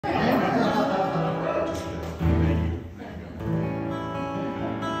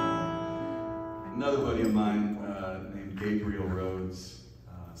of mine named Gabriel Rhodes.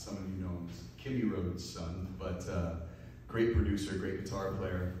 Some of you know him as Kimmy Rhodes' son, but great producer, great guitar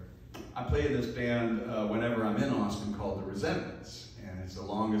player. I play in this band whenever I'm in Austin called The Resentments, and it's the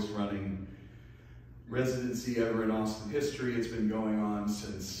longest running residency ever in Austin history. It's been going on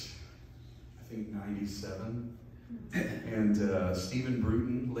since, I think, '97. And Stephen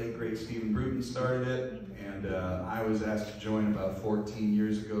Bruton, late great Stephen Bruton, started it, and I was asked to join about 14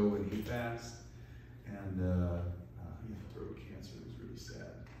 years ago when he passed, and he had throat cancer. It was really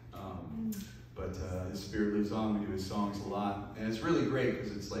sad. But his spirit lives on. We do his songs a lot, and it's really great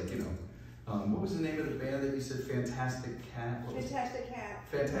because it's like, you know, what was the name of the band that you said? Fantastic Cat? Fantastic Cat.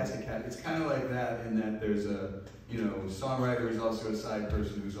 Fantastic Cat. It's kind of like that in that there's a, you know, songwriter who's also a side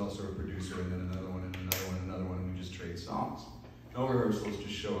person who's also a producer, and then another one, and another one, and another one, and we just trade songs. No rehearsals,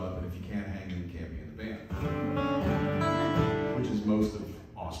 just show up, and if you can't hang, then you can't be in the band. Which is most of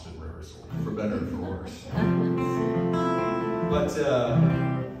Austin rehearsal, for better or for worse. But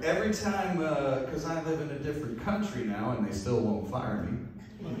every time, because I live in a different country now, and they still won't fire me,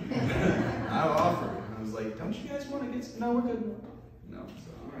 I offered, and I was like, don't you guys want to get some? No, we're good. No,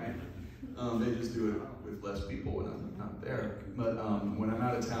 so all right. They just do it with less people when I'm not there. But when I'm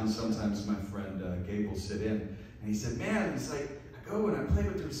out of town, sometimes my friend Gabe will sit in, and he said, man, it's like, I go and I play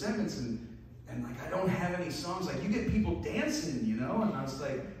with the Resentments, and like, I don't have any songs. Like, you get people dancing, you know? And I was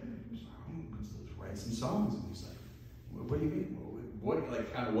like, let's write some songs. And he's like, what do you mean? What,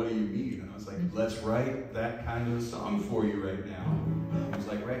 like, kind of, what do you mean? And I was like, let's write that kind of a song for you right now. He was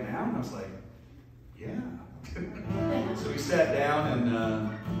like, right now? And I was like, yeah. So we sat down, and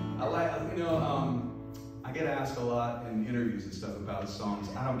I get asked a lot in interviews and stuff about songs.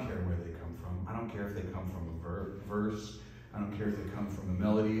 I don't care where they come from. I don't care if they come from a verse. I don't care if they come from a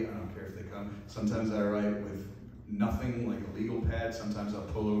melody. I don't care if they come. Sometimes I write with nothing, like a legal pad. Sometimes I'll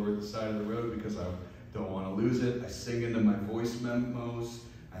pull over at the side of the road because I don't want to lose it. I sing into my voice memos.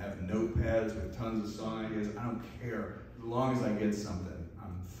 I have notepads with tons of song ideas. I don't care. As long as I get something,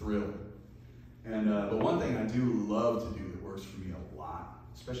 I'm thrilled. And but one thing I do love to do that works for me a lot,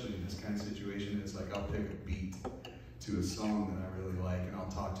 especially in this kind of situation, is like I'll pick a beat to a song that I really like, and I'll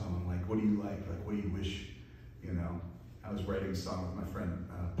talk to them like, what do you like? Like, what do you wish, you know? I was writing a song with my friend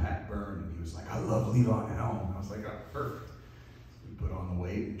Pat Byrne, and he was like, I love Leave On Helm. And I was like, oh, perfect. We put on the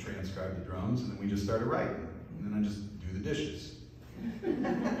weight and transcribed the drums, and then we just started writing. And then I just do the dishes.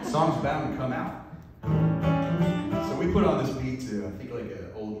 The song's bound to come out. So we put on this beat to, I think, like an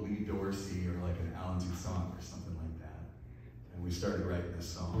old Lee Dorsey or like an Alan Toussaint or something like that. And we started writing this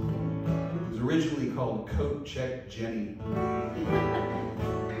song. It was originally called Coat Check Jenny.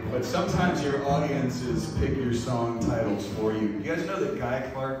 But sometimes your audiences pick your song titles for you. You guys know that Guy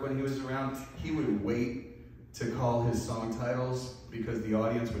Clark, when he was around, he would wait to call his song titles because the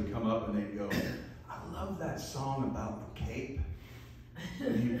audience would come up and they'd go, I love that song about the Cape.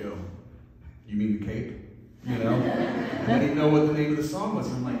 And he'd go, you mean the Cape? You know? And I didn't know what the name of the song was.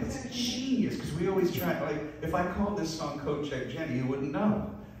 And I'm like, it's genius, because we always try, like, if I called this song Coat Check Jenny, you wouldn't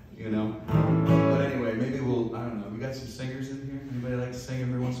know, you know? But anyway, maybe we'll, I don't know, we got some singers in here? Anybody like to sing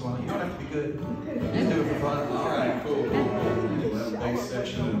every once in a while? You don't have to be good. Just do it for fun. All right, cool. We'll have a bass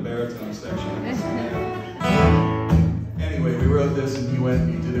section and a baritone section. Anyway, we wrote this, and he went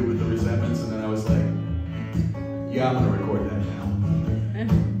and he did it with the Resentments, and then I was like, yeah, I'm going to record that now.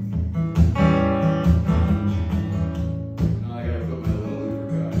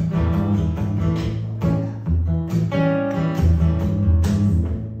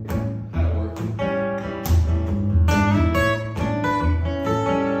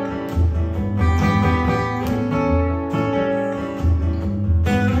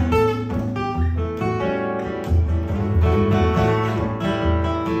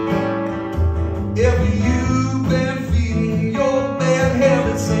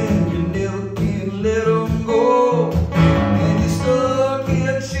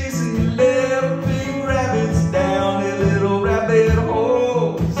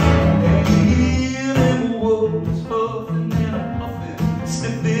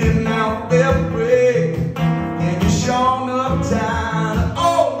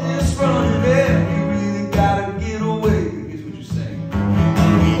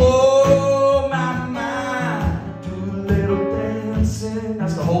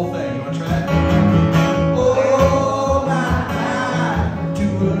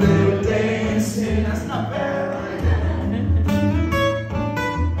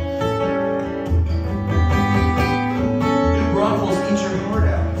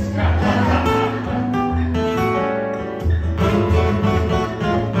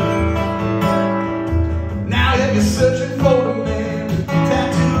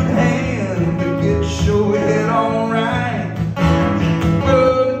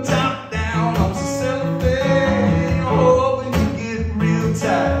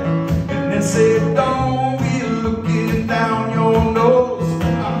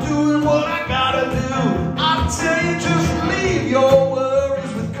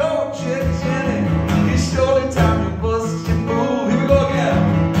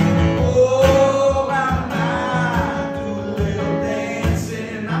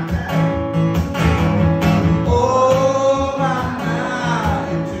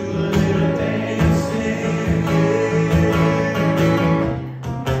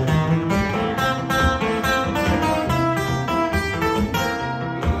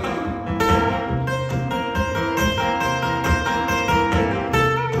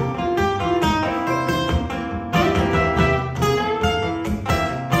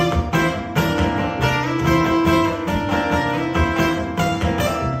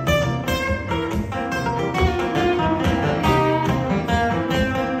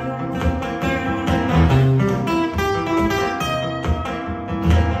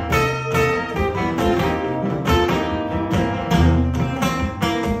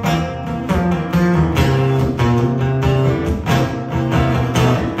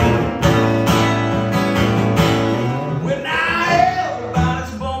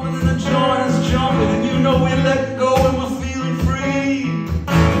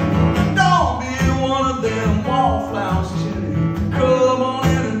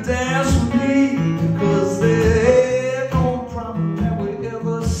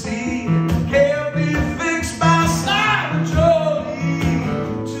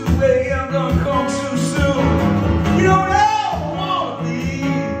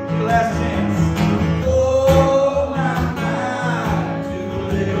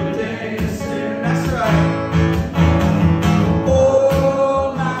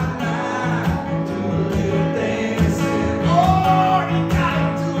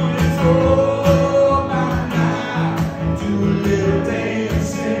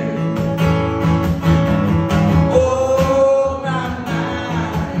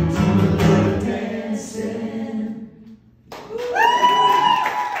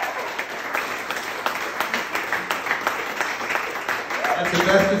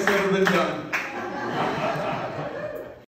 best that's ever been done.